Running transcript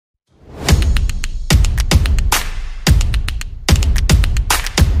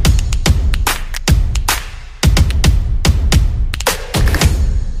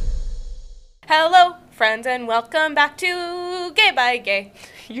friends, and welcome back to Gay by Gay.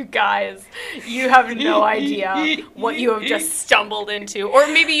 You guys, you have no idea what you have just stumbled into. Or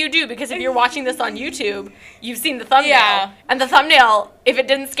maybe you do, because if you're watching this on YouTube, you've seen the thumbnail. Yeah. And the thumbnail, if it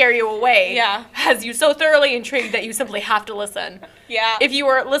didn't scare you away, Yeah. has you so thoroughly intrigued that you simply have to listen. Yeah. If you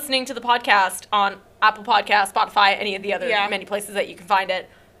were listening to the podcast on Apple Podcasts, Spotify, any of the other Yeah. many places that you can find it,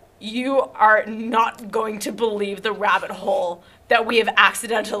 you are not going to believe the rabbit hole that we have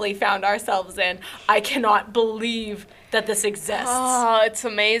accidentally found ourselves in. I cannot believe that this exists. Oh, it's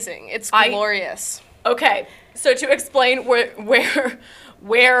amazing. It's glorious. Okay, so to explain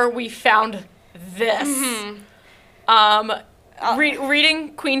where we found this,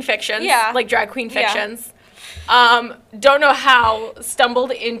 reading queen fictions, Yeah. like drag queen fictions. Don't know how,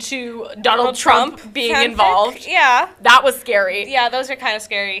 stumbled into Donald Trump being fanfic? involved. Yeah. That was scary. Yeah, those are kind of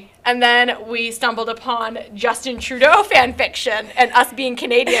scary. And then we stumbled upon Justin Trudeau fan fiction, and us being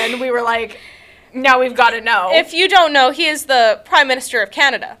Canadian, we were like, now we've got to know. If you don't know, he is the Prime Minister of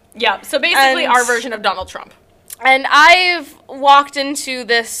Canada. Yeah, so basically And- our version of Donald Trump. And I've walked into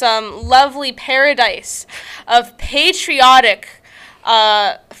this lovely paradise of patriotic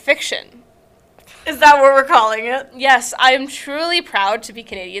fiction. Is that what we're calling it? Yes, I am truly proud to be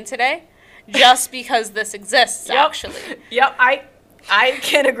Canadian today, just because this exists, actually. Yep, I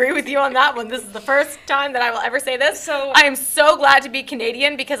can agree with you on that one. This is the first time that I will ever say this. So- I am so glad to be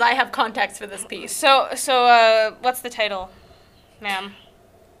Canadian because I have context for this piece. So, what's the title, ma'am?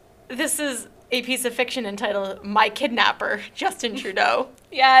 This is a piece of fiction entitled My Kidnapper, Justin Trudeau.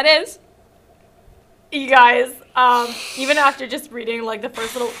 Yeah, it is. You guys, even after just reading like the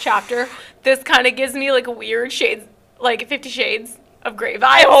first little chapter, this kind of gives me like a weird shades, like 50 Shades of Grey vibe.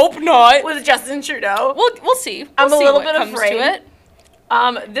 I hope not. With Justin Trudeau. We'll see. I'm We'll a see little what bit comes afraid. to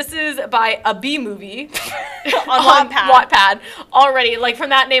it. This is by a B movie On Wattpad. Already, like from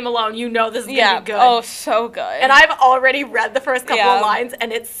that name alone, you know this is gonna be good. Oh, so good. And I've already read the first couple of lines,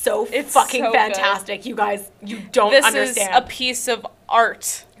 and it's fucking so good. fantastic. You guys, you don't this understand. is a piece of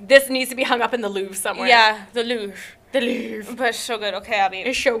art. This needs to be hung up in the Louvre somewhere. Yeah, the Louvre. The Louvre. But it's so good. Okay, Abby.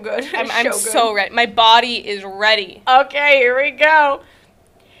 It's so good. I'm so ready. My body is ready. Okay, here we go.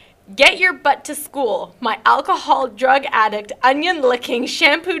 Get your butt to school. My alcohol, drug addict, onion licking,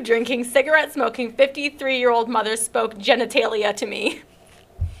 shampoo drinking, cigarette smoking 53-year-old mother spoke genitalia to me.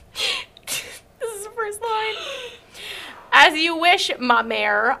 This is the first line. As you wish, ma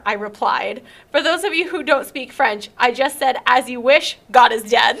mère, I replied. For those of you who don't speak French, I just said, as you wish, God is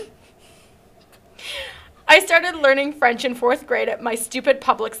dead. I started learning French in 4th grade at my stupid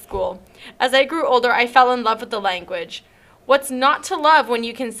public school. As I grew older, I fell in love with the language. What's not to love when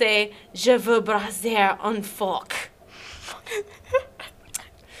you can say, je veux brasser un phoque?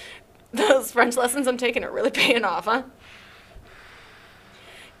 Those French lessons I'm taking are really paying off, huh?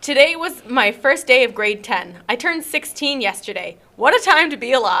 Today was my first day of grade 10. I turned 16 yesterday. What a time to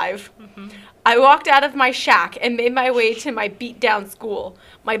be alive. Mm-hmm. I walked out of my shack and made my way to my beat-down school.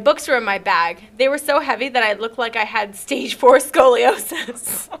 My books were in my bag. They were so heavy that I looked like I had stage 4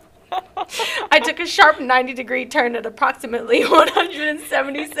 scoliosis. I took a sharp 90-degree turn at approximately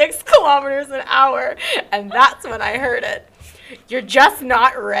 176 kilometers an hour, and that's when I heard it. You're just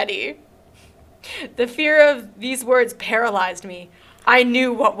not ready. The fear of these words paralyzed me. I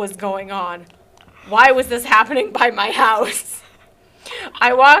knew what was going on. Why was this happening by my house?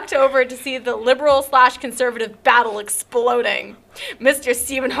 I walked over to see the liberal/conservative battle exploding. Mr.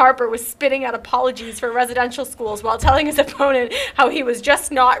 Stephen Harper was spitting out apologies for residential schools while telling his opponent how he was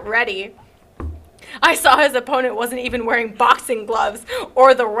just not ready. I saw his opponent wasn't even wearing boxing gloves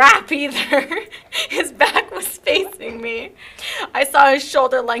or the wrap either. His back was facing me. I saw his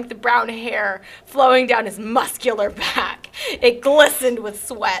shoulder-length brown hair flowing down his muscular back. It glistened with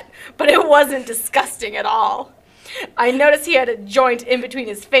sweat, but it wasn't disgusting at all. I noticed he had a joint in between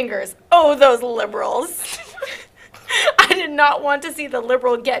his fingers. Oh, those liberals. I did not want to see the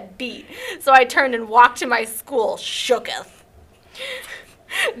liberal get beat, so I turned and walked to my school, shooketh.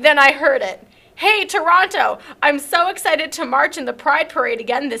 Then I heard it. Hey, Toronto, I'm so excited to march in the Pride Parade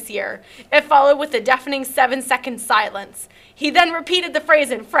again this year. It followed with a deafening 7-second silence. He then repeated the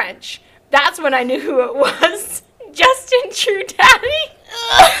phrase in French. That's when I knew who it was. Justin Trudeau.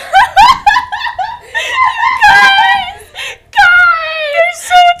 Guys! You're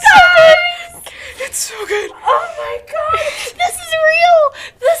so excited! It's so good. Oh my god! This is real!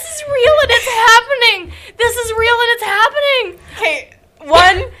 This is real and it's happening! This is real and it's happening! Okay,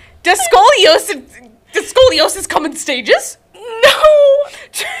 one, does scoliosis come in stages? No!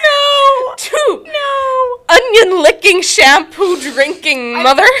 No! Two, No! onion licking, shampoo drinking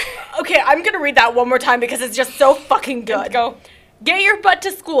mother. Okay, I'm gonna read that one more time because it's just so fucking good. Go. Get your butt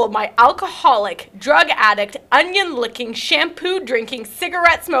to school, my alcoholic, drug addict, onion-licking, shampoo-drinking,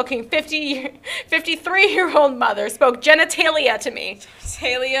 cigarette-smoking 53-year-old mother spoke genitalia to me.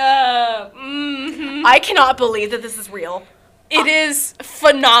 Talia. Mm-hmm. I cannot believe that this is real. It is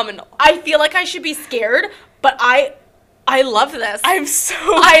phenomenal. I feel like I should be scared, but I love this. I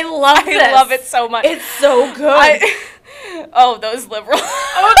love it so much. It's so good. Oh, those liberals.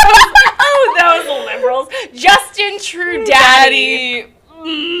 Those liberals. Justin True Daddy.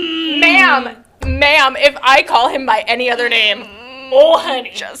 Ma'am, if I call him by any other name, oh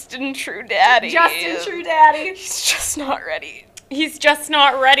honey. Justin True Daddy. Justin True Daddy. He's just not ready. He's just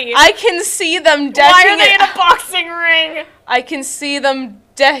not ready. I can see them decking Why are they in a boxing ring? I can see them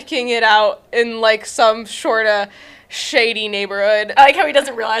decking it out in like some sort of shady neighborhood. I like how he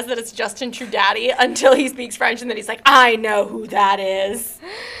doesn't realize that it's Justin True Daddy until he speaks French, and then he's like, I know who that is.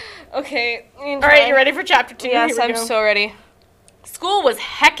 Okay. All right, you ready for chapter 2? Yes, I'm so ready. School was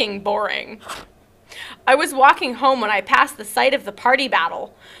hecking boring. I was walking home when I passed the site of the party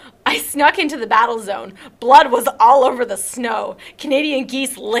battle. I snuck into the battle zone. Blood was all over the snow. Canadian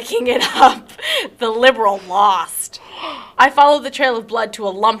geese licking it up. The Liberal lost. I followed the trail of blood to a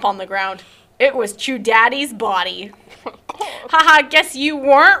lump on the ground. It was True Daddy's body. Haha, guess you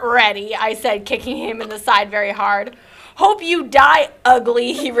weren't ready, I said, kicking him in the side very hard. Hope you die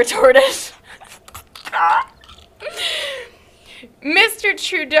ugly, he retorted. Mr.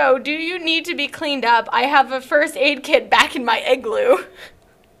 Trudeau, do you need to be cleaned up? I have a first aid kit back in my igloo.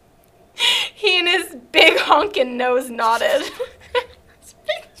 He and his big honkin' nose nodded.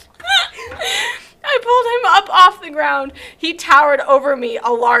 I pulled him up off the ground. He towered over me,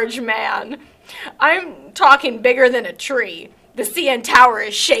 a large man. I'm talking bigger than a tree. The CN Tower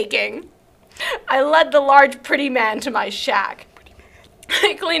is shaking. I led the large, pretty man to my shack.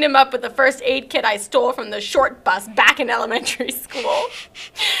 I cleaned him up with the first aid kit I stole from the short bus back in elementary school.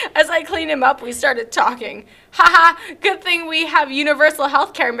 As I cleaned him up, we started talking. Haha, good thing we have universal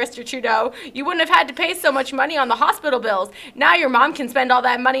health care, Mr. Trudeau. You wouldn't have had to pay so much money on the hospital bills. Now your mom can spend all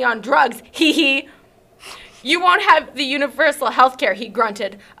that money on drugs. Hee hee. You won't have the universal health care, he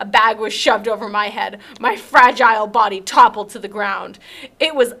grunted. A bag was shoved over my head. My fragile body toppled to the ground.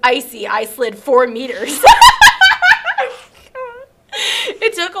 It was icy. I slid 4 meters.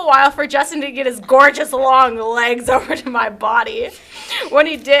 It took a while for Justin to get his gorgeous long legs over to my body. When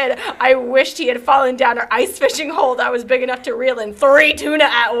he did, I wished he had fallen down our ice fishing hole that was big enough to reel in 3 tuna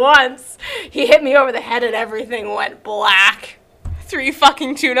at once. He hit me over the head and everything went black. 3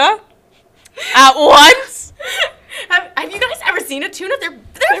 fucking tuna? At once? Have you guys ever seen a tuna? They're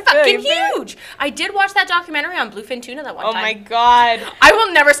fucking huge. I did watch that documentary on bluefin tuna that one time. Oh my god. I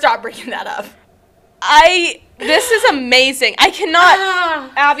will never stop bringing that up. This is amazing. I cannot,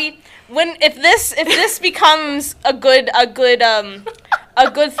 Abby. If this becomes a good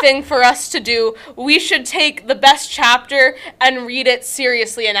thing for us to do, we should take the best chapter and read it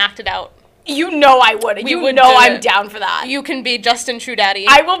seriously and act it out. You know I would. I'm down for that. You can be Justin True Daddy.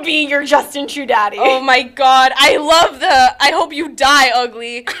 I will be your Justin True Daddy. Oh my god. I love I hope you die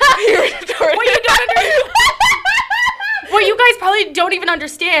ugly. What you guys probably don't even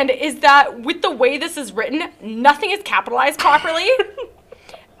understand is that with the way this is written, nothing is capitalized properly.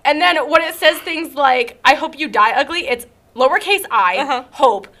 And then when it says things like, I hope you die ugly, it's lowercase I,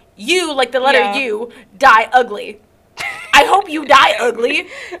 hope, you, like the letter U, die ugly. I hope you die ugly.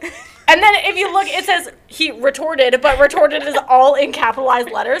 And then if you look, it says he retorted, but retorted is all in capitalized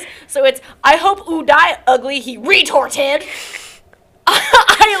letters. So it's, I hope you die ugly, he retorted.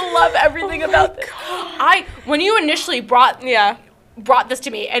 I love everything about this. When you initially brought this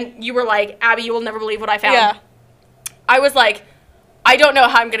to me, and you were like, Abby, you will never believe what I found. Yeah. I was like, I don't know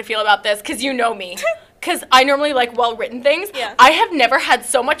how I'm going to feel about this, because you know me. Because I normally like well-written things. Yeah. I have never had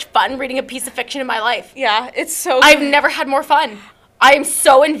so much fun reading a piece of fiction in my life. Yeah, it's so I've never had more fun. I am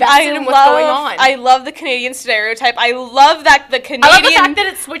so invested in what's going on. I love the Canadian stereotype. I love that the Canadian... I love the fact that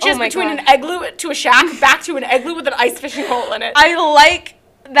it switches between an igloo to a shack back to an igloo with an ice fishing hole in it. I like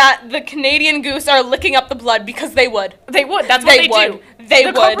that the Canadian goose are licking up the blood because they would. They would. That's what they do.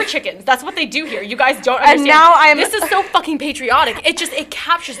 The Cobra chickens. That's what they do here. You guys don't understand. And now This is so fucking patriotic. It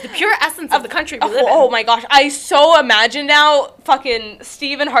captures the pure essence of the country we live in. Oh my gosh. I so imagine now fucking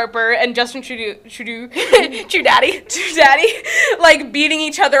Stephen Harper and Justin Trudeau, True Daddy, like beating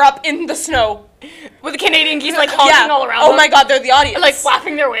each other up in the snow. With the Canadian geese like honking all around them. Oh my god, they're the audience. Like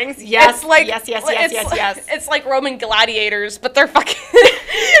flapping their wings. Yes, it's like, yes. It's like Roman gladiators, but they're fucking...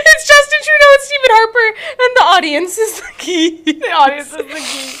 It's Justin Trudeau and Stephen Harper, and the audience is the key. The audience is the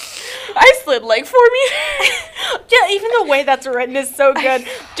key. I slid like 4 meters. Yeah, even the way that's written is so good.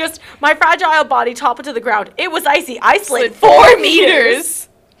 Just my fragile body toppled to the ground. It was icy. I slid 4 meters.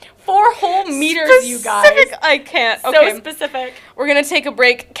 4 whole meters, you guys. Specific. I can't. Okay. So specific. We're going to take a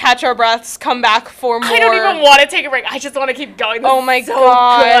break, catch our breaths, come back for more. I don't even want to take a break. I just want to keep going. Oh my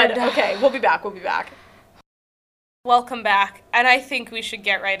God. Good. Okay, we'll be back. Welcome back. And I think we should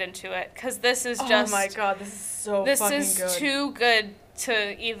get right into it, because this is just... Oh my God, this is so this fucking is good. too good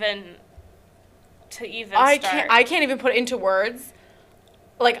to even start. I can't even put it into words.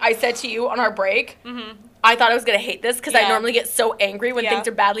 Like I said to you on our break, I thought I was going to hate this because I normally get so angry when things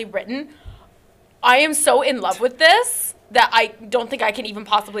are badly written. I am so in love with this that I don't think I can even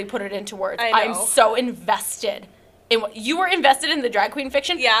possibly put it into words. I'm so invested in what you were invested in the drag queen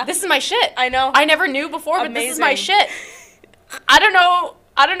fiction. Yeah. This is my shit. I know. I never knew before, but this is my shit. I don't know.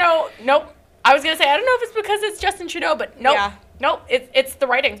 Nope. I was going to say, I don't know if it's because it's Justin Trudeau, but nope. Yeah. Nope. It's the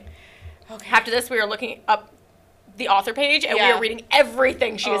writing. Okay. After this, we were looking up the author page, and we are reading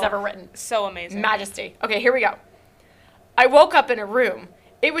everything she has ever written. So amazing. Majesty. Okay, here we go. I woke up in a room.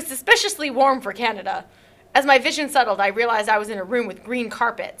 It was suspiciously warm for Canada. As my vision settled, I realized I was in a room with green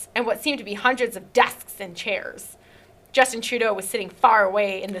carpets and what seemed to be hundreds of desks and chairs. Justin Trudeau was sitting far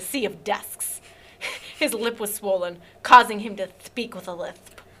away in the sea of desks. His lip was swollen, causing him to speak with a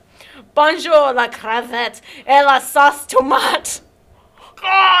lisp. Bonjour, la crevette et la sauce tomate.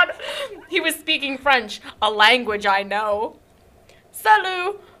 God! He was speaking French, a language I know.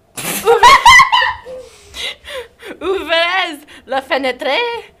 Salut! Ouvrez la fenêtre.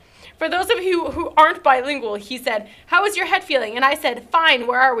 For those of you who aren't bilingual, he said, how is your head feeling? And I said, fine,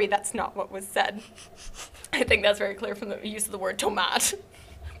 where are we? That's not what was said. I think that's very clear from the use of the word tomate.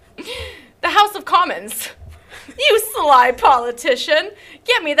 The House of Commons. You sly politician.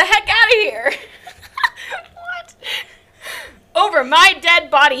 Get me the heck out of here. What? Over my dead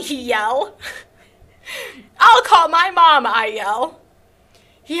body, he yell. I'll call my mom, I yell.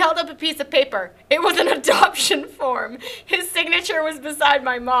 He held up a piece of paper. It was an adoption form. His signature was beside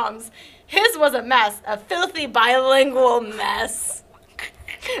my mom's. His was a mess, a filthy bilingual mess.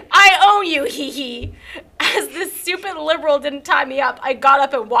 I owe you, hee. As this stupid liberal didn't tie me up, I got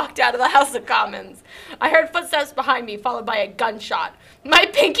up and walked out of the House of Commons. I heard footsteps behind me, followed by a gunshot. My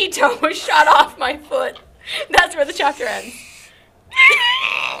pinky toe was shot off my foot. That's where the chapter ends.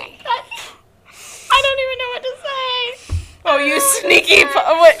 I don't even know what to say. Oh, you sneaky,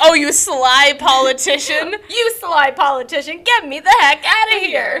 you sly politician. You sly politician, get me the heck out of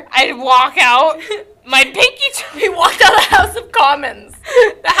here. I'd walk out. My pinky toe. He walked out of the House of Commons.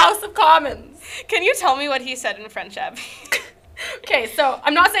 The House of Commons. Can you tell me what he said in French, Abby? Okay, so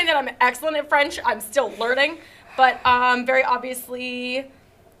I'm not saying that I'm excellent at French. I'm still learning. But very obviously,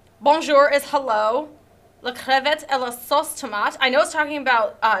 bonjour is hello. La crevette et la sauce tomate. I know it's talking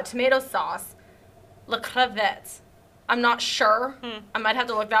about tomato sauce. La crevette. I'm not sure. I might have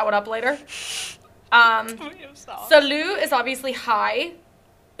to look that one up later. Salut is obviously hi.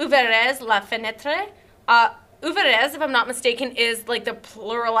 Ouvrez la fenêtre. Ouvrez, if I'm not mistaken, is like the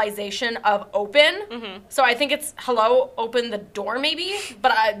pluralization of open. So I think it's hello, open the door maybe.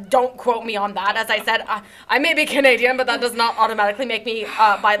 But don't quote me on that. As I said, I may be Canadian, but that does not automatically make me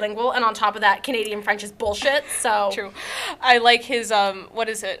bilingual. And on top of that, Canadian French is bullshit. So true. I like his what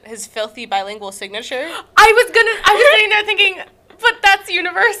is it? His filthy bilingual signature. I was sitting there thinking, but that's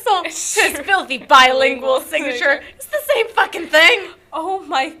universal. His filthy bilingual signature. It's the same fucking thing. Oh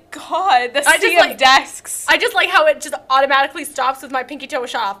my God, the sea of desks. I just like how it just automatically stops with my pinky toe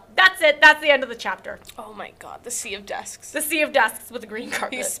shot off. That's it. That's the end of the chapter. Oh my God, the sea of desks. The sea of desks with a green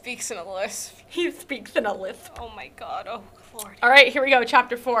carpet. He speaks in a lisp. He speaks in a lisp. Oh my God, oh Lord. All right, here we go,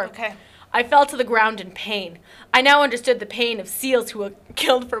 chapter 4. Okay. I fell to the ground in pain. I now understood the pain of seals who were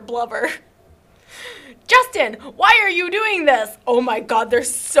killed for blubber. Justin, why are you doing this? Oh my God,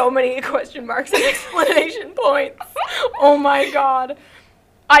 there's so many question marks and explanation points. Oh my God.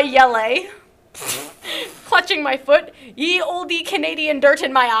 I yell, clutching my foot, ye oldie Canadian dirt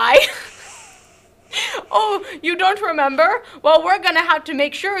in my eye. Oh, you don't remember? Well, we're gonna have to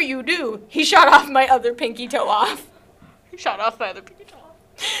make sure you do. He shot off my other pinky toe off.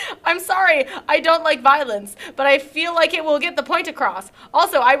 I'm sorry, I don't like violence, but I feel like it will get the point across.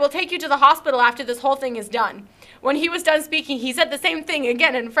 Also, I will take you to the hospital after this whole thing is done. When he was done speaking, he said the same thing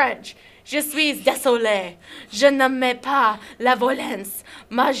again in French. Je suis désolé. Je n'aime pas la violence,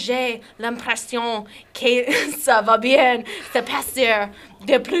 mais j'ai l'impression que ça va bien se passer.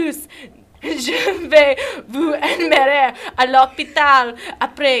 De plus, je vais vous emmener à l'hôpital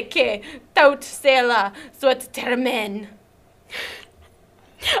après que tout cela soit terminé.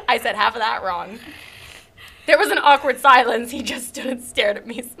 I said half of that wrong. There was an awkward silence. He just stood and stared at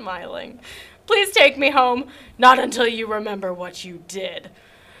me, smiling. Please take me home. Not until you remember what you did.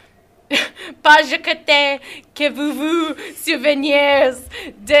 Pas jeter que vous souvenirs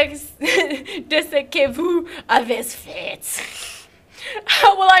de ce que vous avez fait.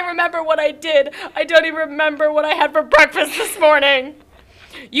 How will I remember what I did? I don't even remember what I had for breakfast this morning.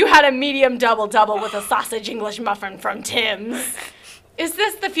 You had a medium double-double with a sausage English muffin from Tim's. Is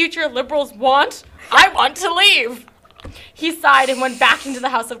this the future liberals want? I want to leave. He sighed and went back into the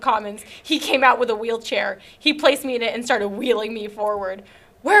House of Commons. He came out with a wheelchair. He placed me in it and started wheeling me forward.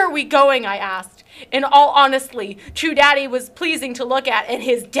 Where are we going? I asked. In all honesty, True Daddy was pleasing to look at, and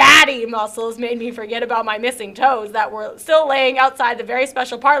his daddy muscles made me forget about my missing toes that were still laying outside the very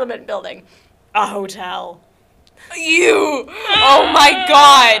special Parliament building. A hotel. You! Oh my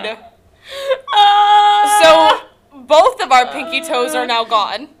god! So, both of our pinky toes are now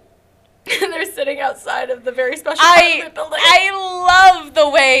gone. They're sitting outside of the very special Parliament building. I love the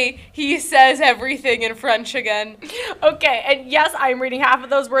way he says everything in French again. Okay, and yes, I'm reading half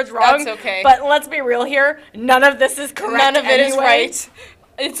of those words wrong. That's okay. But let's be real here. None of this is correct. None of it is right.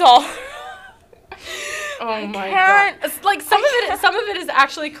 It's all... Oh my god. It's like some of it is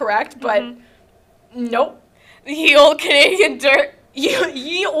actually correct, but nope. Ye old Canadian dirt.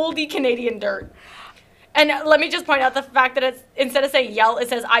 Ye oldie Canadian dirt. And let me just point out the fact that it's, instead of saying yell, it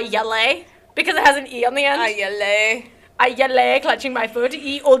says I yelle, because it has an E on the end. I yelle, clutching my foot.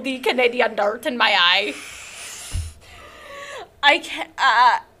 Ye oldie Canadian dirt in my eye. I can't,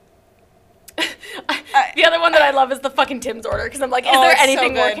 the other one that I love is the fucking Tim's order, because I'm like, is there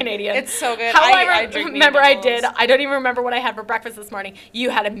anything more Canadian? It's so good. I remember I did. I don't even remember what I had for breakfast this morning. You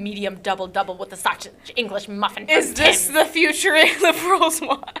had a medium double-double with a sausage English muffin from Is this Tim's. the future liberals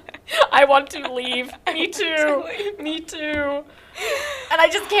want? I want to leave. Me too. Me too. And I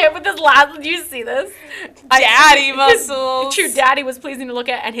just can't with this last. Do you see this? Daddy muscles. True Daddy was pleasing to look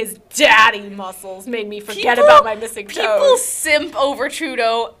at, and his daddy muscles made me forget about my missing toes. People simp over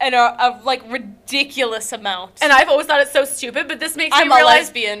Trudeau and are of like ridiculous amounts. And I've always thought it's so stupid, but this makes me I'm a realize.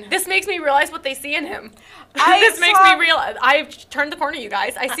 lesbian. This makes me realize what they see in him. This makes me realize. I've turned the corner, you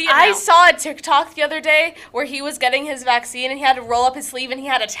guys. I see it now. I saw a TikTok the other day where he was getting his vaccine and he had to roll up his sleeve and he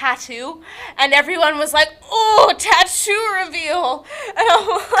had a tattoo, and everyone was like, "Oh, tattoo reveal!" And I'm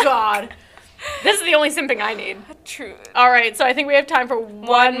like, God. This is the only simping I need. True. All right, so I think we have time for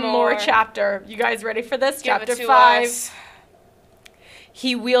one more more. chapter. You guys ready for this? Give Chapter it to 5. us.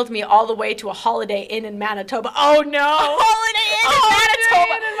 He wheeled me all the way to a Holiday Inn in Manitoba. Oh no! Holiday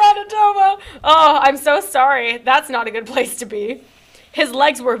Inn in Manitoba! Oh, I'm so sorry. That's not a good place to be. His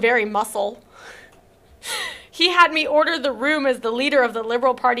legs were very muscle. He had me order the room as the leader of the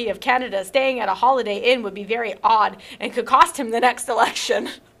Liberal Party of Canada. Staying at a Holiday Inn would be very odd and could cost him the next election.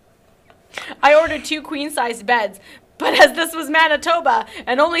 I ordered 2 queen-sized beds, but as this was Manitoba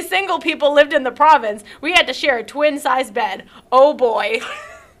and only single people lived in the province, we had to share a twin-sized bed. Oh boy.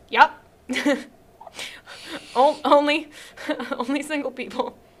 Yep. only single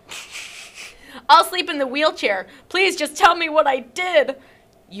people. I'll sleep in the wheelchair. Please just tell me what I did.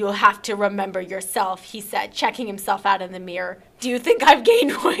 You'll have to remember yourself, he said, checking himself out in the mirror. Do you think I've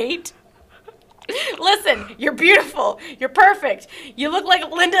gained weight? Listen, you're beautiful. You're perfect. You look like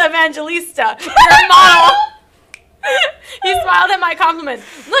Linda Evangelista. You're a model. He smiled at my compliment.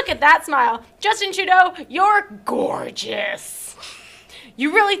 Look at that smile. Justin Trudeau, you're gorgeous.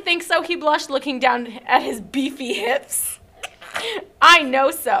 You really think so? He blushed, looking down at his beefy hips. I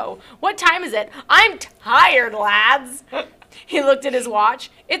know so. What time is it? I'm tired, lads. He looked at his watch.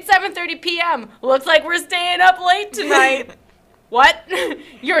 It's 7:30 p.m. Looks like we're staying up late tonight. What?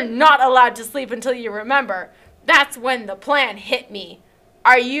 You're not allowed to sleep until you remember. That's when the plan hit me.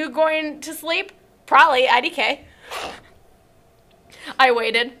 Are you going to sleep? Probably, IDK. I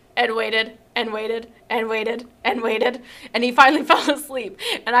waited and waited and waited and waited and waited, and he finally fell asleep,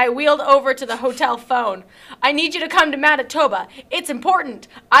 and I wheeled over to the hotel phone. I need you to come to Manitoba. It's important.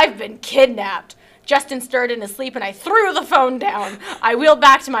 I've been kidnapped. Justin stirred in his sleep, and I threw the phone down. I wheeled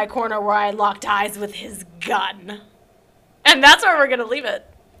back to my corner where I locked eyes with his gun. And that's where we're going to leave it.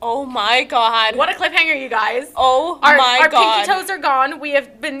 Oh my god. What a cliffhanger, you guys. Oh my Our god. pinky toes are gone. We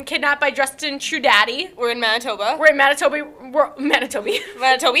have been kidnapped by Justin True Daddy. We're in Manitoba. We're in Manitoba. Manitoba.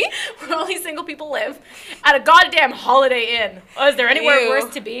 Where only single people live. At a goddamn Holiday Inn. Oh, is there anywhere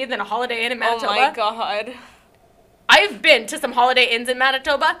worse to be than a Holiday Inn in Manitoba? Oh my god. I've been to some Holiday Inns in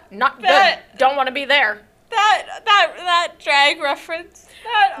Manitoba. Not good. Don't want to be there. That drag reference.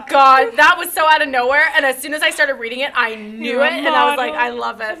 God, that was so out of nowhere, and as soon as I started reading it, I knew it, and I was like, I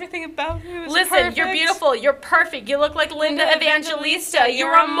love it. Everything about you is Listen, perfect. you're beautiful. You're perfect. You look like Linda Evangelista.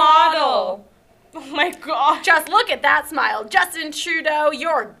 You're a model. Oh my god. Just look at that smile. Justin Trudeau,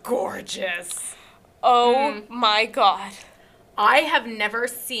 you're gorgeous. Oh my god. I have never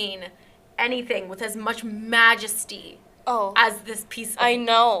seen anything with as much majesty Oh. as this piece of I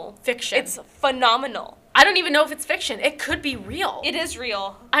know. fiction. It's phenomenal. I don't even know if it's fiction. It could be real. It is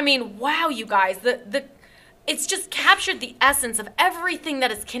real. I mean, wow, you guys. It's just captured the essence of everything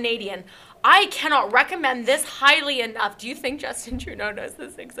that is Canadian. I cannot recommend this highly enough. Do you think Justin Trudeau knows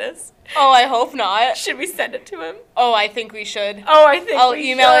this exists? Oh, I hope not. Should we send it to him? Oh, I think we should. Oh, I think I'll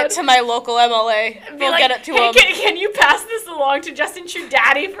we email should. it to my local MLA. We'll like, get it to hey, him. Can you pass this along to Justin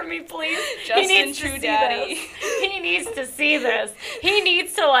Trudeau for me, please? Justin he needs to see Trudeau. this. He needs to see this. He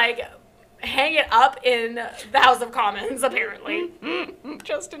needs to, like, hang it up in the House of Commons, apparently.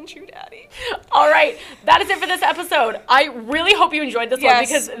 Justin Trudeau. All right, that is it for this episode. I really hope you enjoyed this one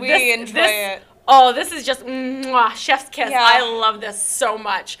Yes, because we enjoy it. Oh, this is just mwah, chef's kiss. Yeah. I love this so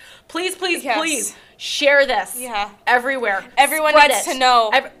much. Please, please, Yes. please share this everywhere. Everyone Spread needs it. to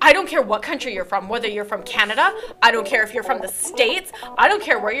know. I don't care what country you're from, whether you're from Canada, I don't care if you're from the States, I don't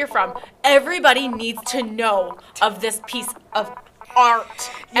care where you're from. Everybody needs to know of this piece of art.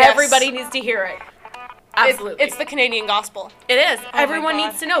 Yes. Everybody needs to hear it. Absolutely. It's the Canadian gospel. It is. my Everyone God.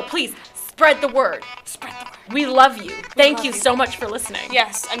 needs to know. Please spread the word. Spread the word. We love you. Thank love you you. so much for listening.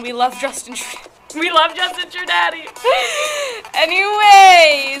 Yes, and we love Justin Trudeau. We love Justin Trudeau.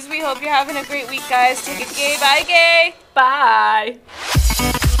 Anyways, we hope you're having a great week, guys. Take it gay. Bye, gay.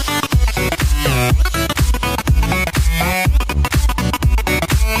 Bye.